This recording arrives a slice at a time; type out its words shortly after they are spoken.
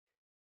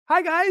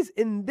Hi guys,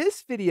 in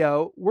this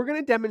video, we're going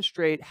to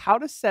demonstrate how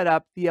to set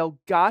up the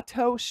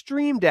Elgato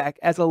Stream Deck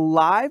as a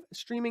live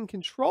streaming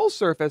control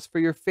surface for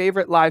your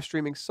favorite live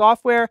streaming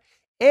software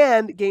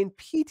and gain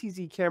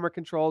PTZ camera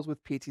controls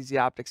with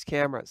PTZOptics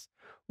cameras.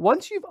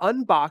 Once you've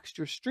unboxed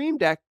your Stream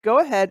Deck, go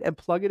ahead and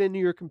plug it into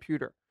your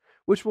computer,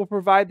 which will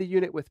provide the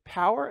unit with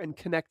power and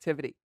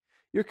connectivity.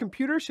 Your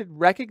computer should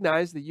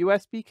recognize the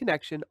USB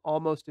connection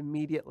almost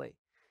immediately,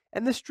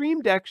 and the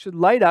Stream Deck should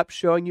light up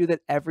showing you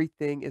that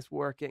everything is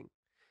working.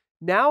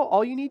 Now,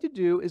 all you need to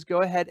do is go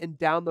ahead and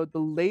download the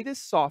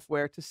latest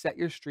software to set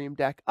your Stream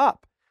Deck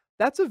up.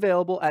 That's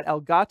available at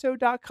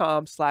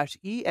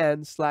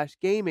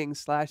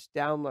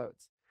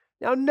elgato.com/en/gaming/downloads.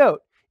 Now,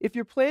 note, if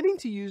you're planning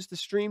to use the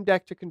Stream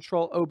Deck to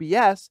control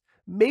OBS,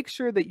 make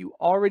sure that you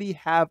already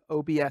have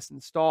OBS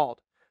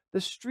installed. The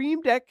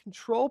Stream Deck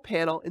control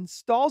panel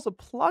installs a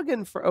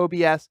plugin for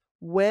OBS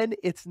when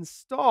it's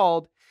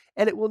installed,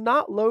 and it will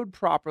not load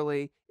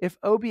properly if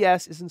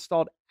OBS is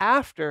installed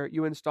after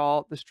you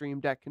install the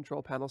Stream Deck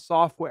control panel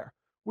software.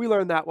 We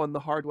learned that one the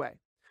hard way.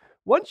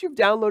 Once you've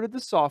downloaded the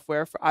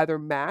software for either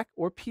Mac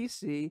or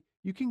PC,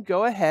 you can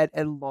go ahead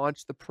and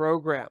launch the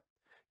program.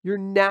 You're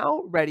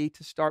now ready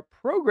to start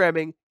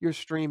programming your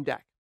Stream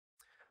Deck.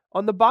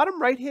 On the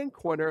bottom right-hand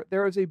corner,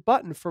 there is a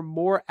button for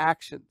More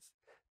Actions.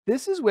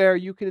 This is where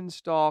you can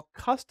install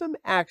custom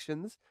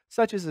actions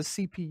such as a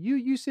CPU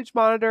usage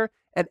monitor,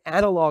 an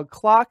analog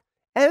clock,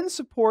 and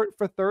support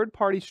for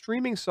third-party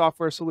streaming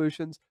software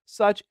solutions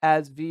such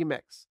as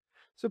vMix.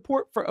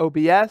 Support for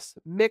OBS,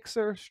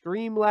 Mixer,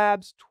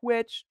 Streamlabs,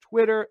 Twitch,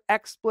 Twitter,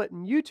 XSplit,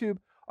 and YouTube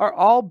are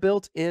all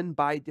built in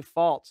by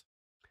default.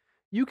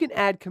 You can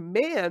add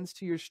commands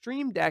to your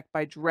Stream Deck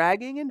by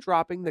dragging and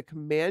dropping the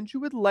command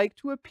you would like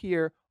to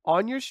appear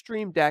on your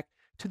Stream Deck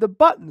to the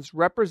buttons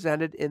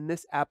represented in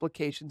this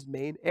application's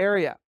main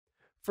area.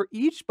 For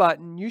each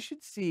button, you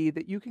should see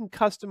that you can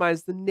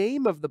customize the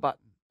name of the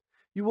button.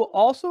 You will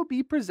also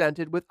be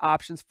presented with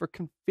options for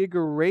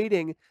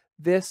configuring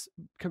this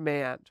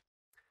command.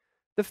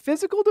 The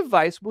physical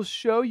device will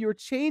show your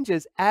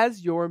changes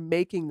as you're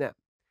making them.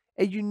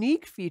 A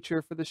unique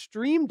feature for the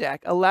Stream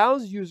Deck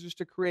allows users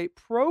to create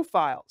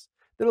profiles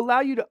that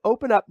allow you to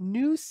open up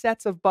new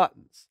sets of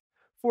buttons.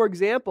 For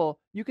example,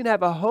 you can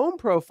have a home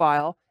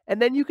profile,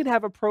 and then you can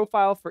have a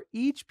profile for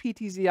each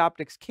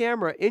PTZOptics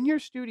camera in your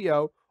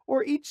studio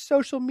or each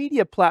social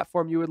media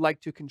platform you would like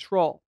to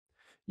control.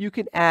 You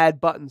can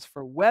add buttons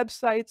for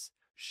websites,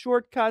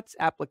 shortcuts,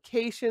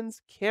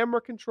 applications,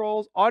 camera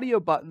controls, audio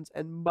buttons,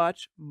 and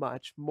much,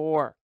 much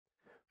more.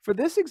 For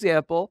this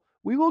example,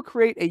 we will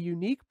create a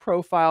unique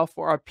profile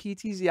for our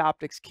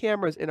PTZOptics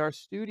cameras in our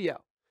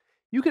studio.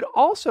 You can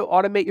also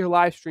automate your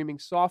live streaming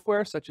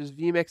software such as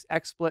vMix,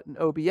 XSplit, and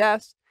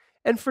OBS.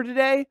 And for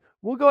today,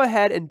 we'll go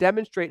ahead and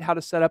demonstrate how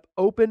to set up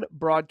Open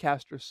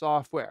Broadcaster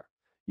software.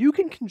 You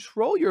can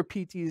control your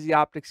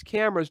PTZOptics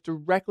cameras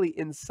directly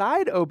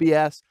inside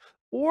OBS,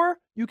 or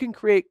you can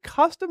create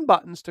custom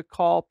buttons to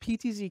call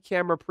PTZ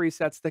camera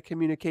presets that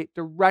communicate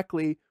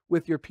directly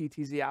with your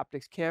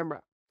PTZOptics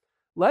camera.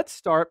 Let's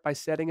start by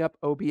setting up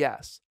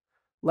OBS.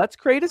 Let's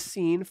create a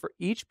scene for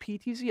each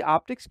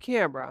PTZOptics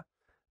camera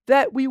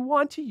that we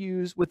want to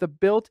use with a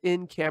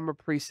built-in camera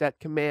preset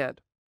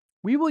command.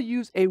 We will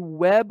use a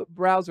web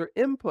browser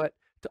input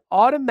to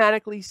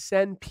automatically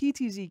send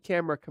PTZ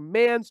camera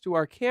commands to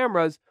our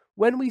cameras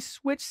when we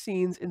switch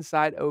scenes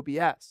inside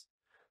OBS.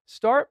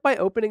 Start by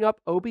opening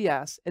up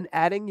OBS and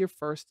adding your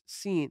first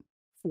scene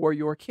for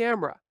your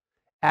camera.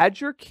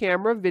 Add your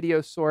camera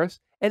video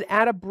source and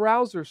add a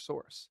browser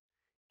source.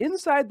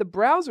 Inside the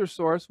browser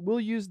source,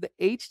 we'll use the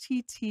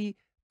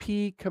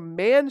HTTP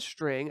command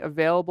string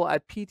available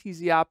at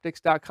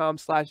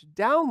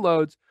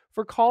ptzoptics.com/downloads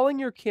for calling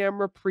your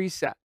camera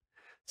preset.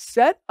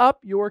 Set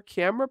up your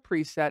camera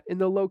preset in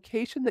the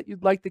location that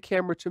you'd like the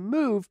camera to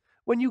move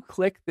when you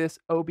click this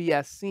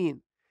OBS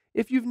scene.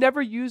 If you've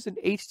never used an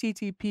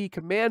HTTP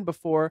command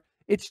before,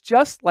 it's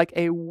just like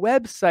a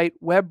website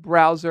web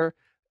browser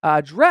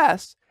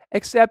address,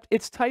 except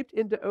it's typed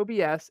into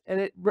OBS and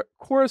it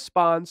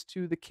corresponds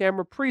to the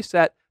camera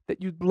preset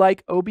that you'd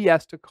like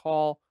OBS to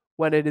call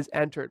when it is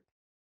entered.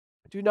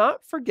 Do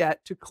not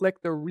forget to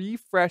click the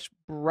refresh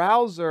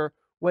browser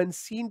when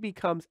scene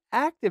becomes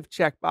active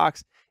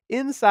checkbox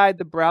inside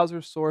the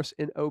browser source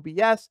in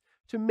OBS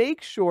to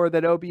make sure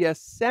that OBS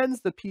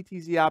sends the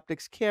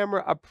PTZOptics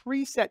camera a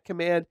preset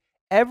command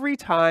every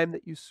time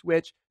that you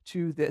switch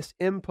to this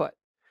input.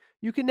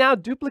 You can now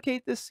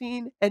duplicate this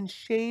scene and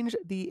change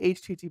the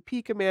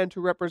HTTP command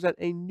to represent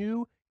a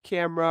new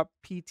camera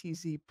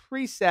PTZ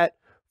preset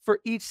for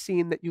each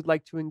scene that you'd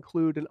like to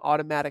include an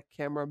automatic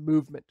camera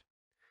movement.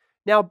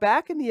 Now,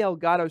 back in the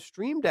Elgato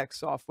Stream Deck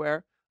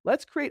software,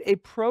 let's create a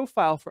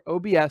profile for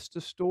OBS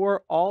to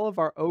store all of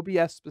our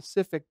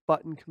OBS-specific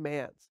button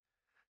commands.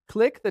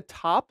 Click the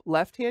top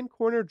left-hand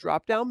corner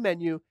drop-down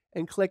menu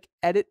and click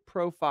Edit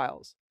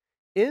Profiles.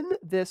 In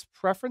this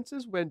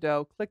Preferences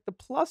window, click the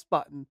plus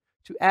button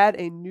to add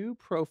a new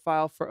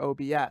profile for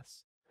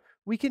OBS.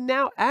 We can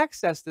now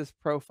access this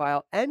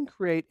profile and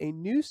create a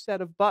new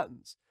set of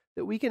buttons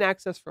that we can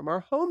access from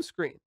our home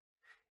screen.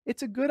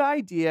 It's a good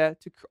idea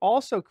to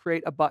also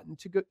create a button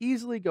to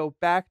easily go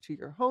back to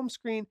your home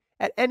screen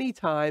at any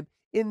time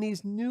in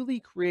these newly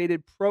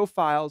created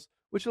profiles,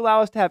 which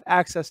allow us to have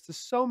access to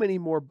so many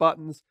more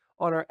buttons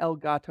on our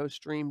Elgato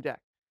Stream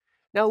Deck.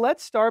 Now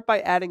let's start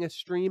by adding a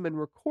stream and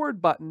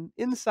record button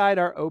inside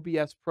our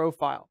OBS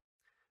profile.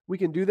 We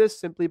can do this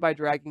simply by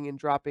dragging and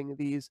dropping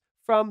these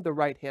from the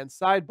right-hand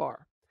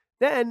sidebar.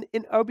 Then,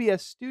 in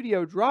OBS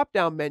Studio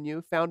drop-down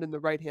menu found in the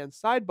right-hand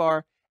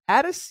sidebar,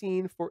 add a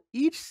scene for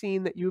each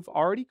scene that you've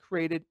already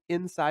created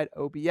inside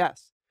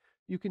OBS.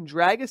 You can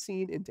drag a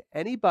scene into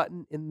any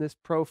button in this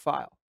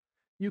profile.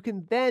 You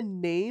can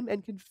then name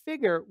and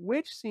configure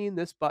which scene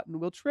this button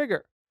will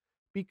trigger.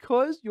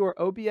 Because your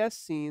OBS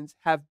scenes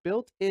have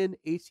built-in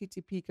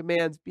HTTP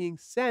commands being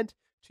sent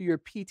to your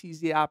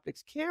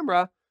PTZOptics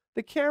camera,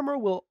 the camera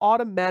will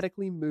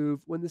automatically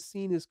move when the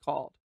scene is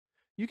called.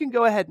 You can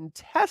go ahead and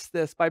test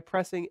this by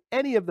pressing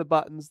any of the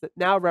buttons that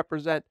now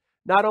represent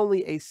not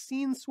only a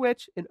scene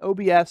switch in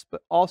OBS,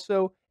 but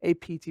also a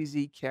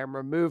PTZ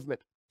camera movement.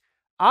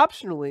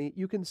 Optionally,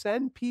 you can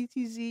send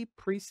PTZ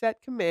preset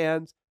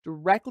commands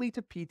directly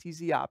to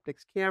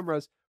PTZOptics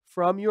cameras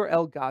from your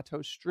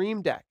Elgato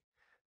Stream Deck.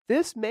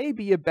 This may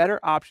be a better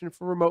option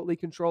for remotely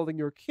controlling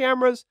your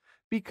cameras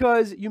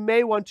because you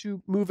may want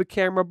to move a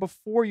camera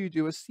before you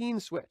do a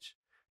scene switch.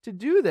 To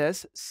do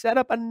this, set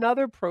up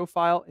another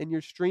profile in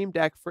your Stream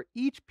Deck for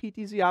each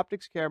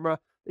PTZOptics camera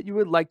that you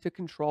would like to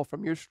control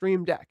from your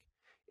Stream Deck.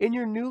 In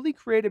your newly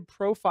created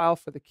profile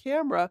for the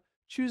camera,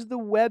 choose the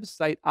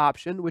website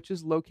option, which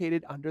is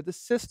located under the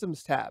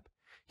Systems tab.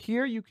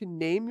 Here you can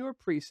name your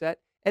preset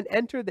and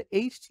enter the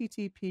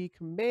HTTP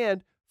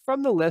command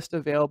from the list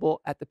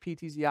available at the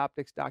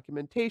PTZOptics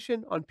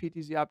documentation on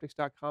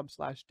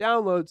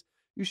ptzoptics.com/downloads.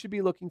 You should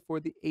be looking for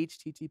the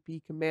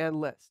HTTP command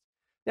list.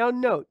 Now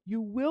note,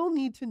 you will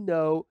need to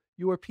know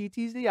your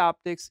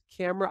PTZOptics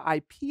camera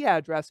IP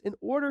address in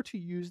order to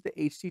use the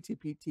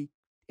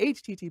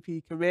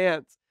HTTP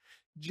commands.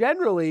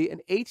 Generally,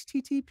 an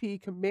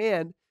HTTP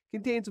command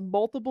contains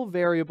multiple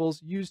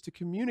variables used to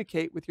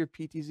communicate with your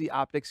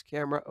PTZOptics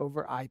camera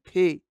over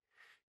IP.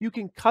 You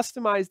can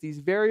customize these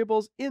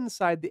variables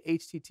inside the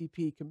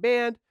HTTP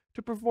command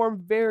to perform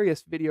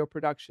various video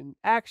production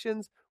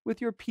actions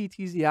with your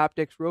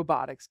PTZOptics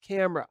robotics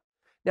camera.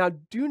 Now,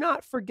 do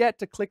not forget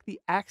to click the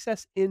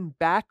Access in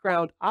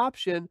Background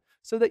option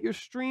so that your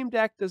Stream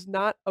Deck does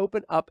not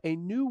open up a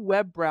new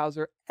web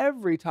browser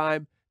every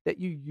time that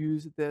you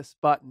use this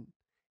button.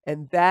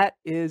 And that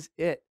is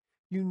it.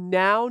 You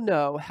now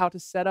know how to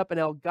set up an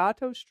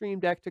Elgato Stream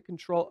Deck to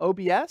control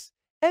OBS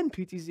and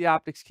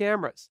PTZOptics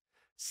cameras.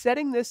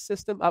 Setting this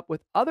system up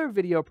with other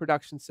video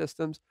production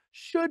systems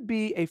should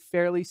be a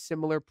fairly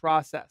similar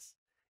process.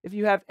 If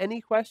you have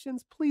any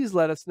questions, please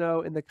let us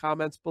know in the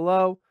comments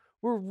below.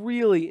 We're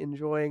really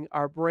enjoying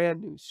our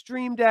brand new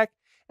Stream Deck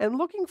and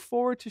looking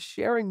forward to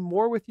sharing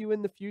more with you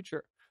in the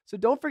future. So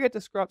don't forget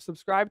to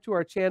subscribe to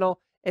our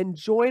channel and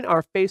join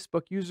our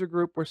Facebook user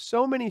group where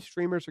so many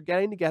streamers are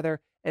getting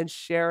together and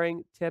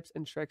sharing tips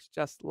and tricks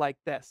just like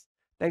this.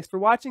 Thanks for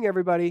watching,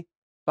 everybody.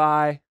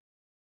 Bye.